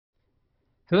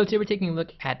Hello, today we're taking a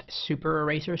look at Super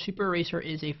Eraser. Super Eraser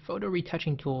is a photo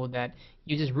retouching tool that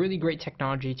uses really great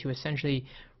technology to essentially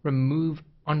remove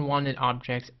unwanted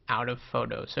objects out of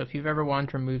photos. So if you've ever wanted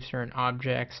to remove certain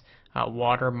objects,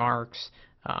 watermarks,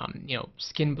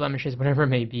 skin blemishes, whatever it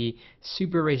may be,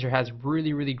 Super Eraser has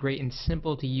really great and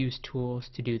simple to use tools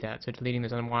to do that. So deleting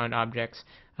those unwanted objects,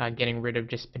 getting rid of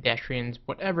just pedestrians,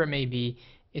 whatever it may be.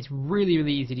 It's really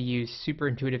easy to use, super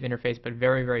intuitive interface, but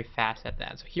very fast at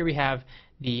that. So here we have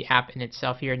the app in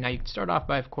itself here. Now you can start off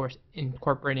by, of course,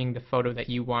 incorporating the photo that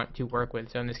you want to work with.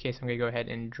 So in this case, I'm going to go ahead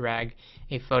and drag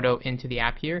a photo into the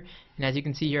app here. And as you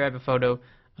can see here, I have a photo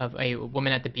of a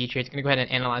woman at the beach here. It's going to go ahead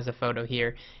and analyze the photo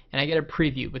here. And I get a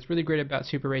preview. What's really great about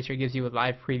Super Eraser, it gives you a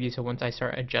live preview. So once I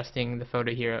start adjusting the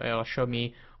photo here, it'll show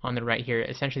me on the right here,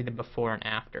 essentially the before and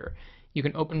after. You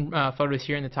can open photos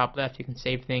here in the top left. You can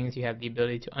save things. You have the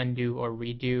ability to undo or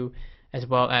redo, as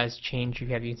well as change. You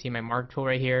can see my mark tool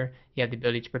right here. You have the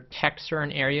ability to protect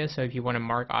certain areas. So if you want to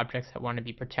mark objects that want to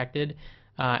be protected,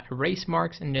 erase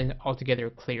marks, and then altogether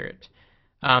clear it.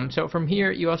 So from here,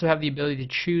 you also have the ability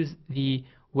to choose the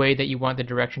way that you want the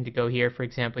direction to go here. For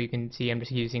example, you can see I'm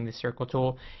just using the circle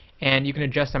tool, and you can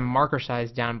adjust the marker size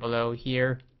down below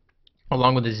here,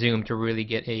 along with the zoom, to really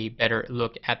get a better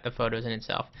look at the photos in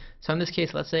itself. So in this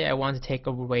case, let's say I want to take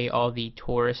away all the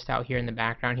tourists out here in the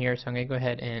background here. So I'm going to go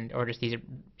ahead and, or just these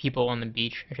people on the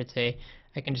beach, I should say.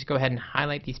 I can just go ahead and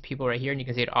highlight these people right here, and you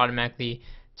can see it automatically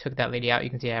took that lady out. You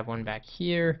can see I have one back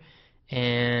here,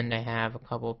 and I have a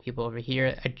couple of people over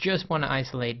here. I just want to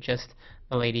isolate just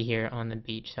the lady here on the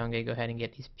beach. So I'm going to go ahead and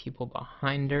get these people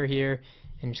behind her here,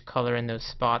 and just color in those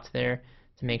spots there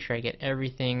to make sure I get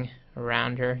everything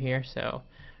around her here, so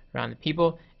around the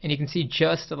people. And you can see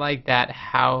just like that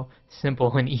how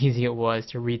simple and easy it was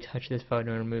to retouch this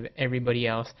photo and remove everybody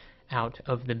else out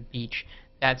of the beach.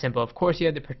 That simple. Of course, you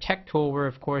have the protect tool, where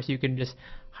of course you can just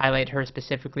highlight her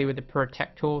specifically with the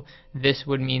protect tool. This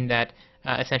would mean that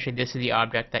essentially this is the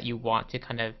object that you want to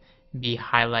kind of be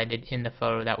highlighted in the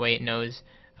photo. That way it knows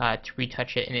to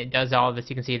retouch it, and it does all of this.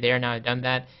 You can see there, now I've done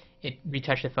that. It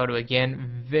retouched the photo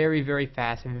again very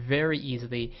fast, very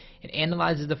easily. It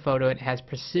analyzes the photo. It has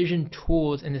precision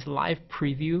tools in this live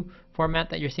preview format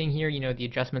that you're seeing here. You know, the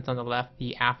adjustments on the left,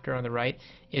 the after on the right,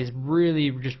 is really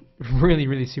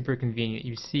super convenient.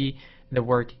 You see the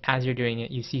work as you're doing it.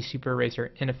 You see Super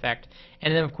Eraser in effect.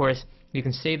 And then of course you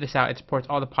can save this out. It supports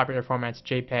all the popular formats: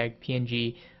 JPEG,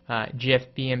 PNG, GIF,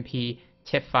 BMP,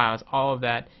 TIFF files, all of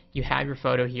that. You have your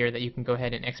photo here that you can go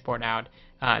ahead and export out.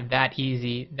 That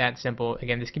easy, that simple.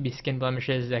 Again, this can be skin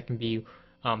blemishes, that can be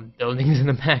buildings in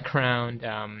the background,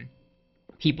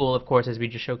 people, of course, as we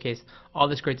just showcased, all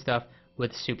this great stuff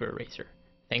with Super Eraser.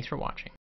 Thanks for watching.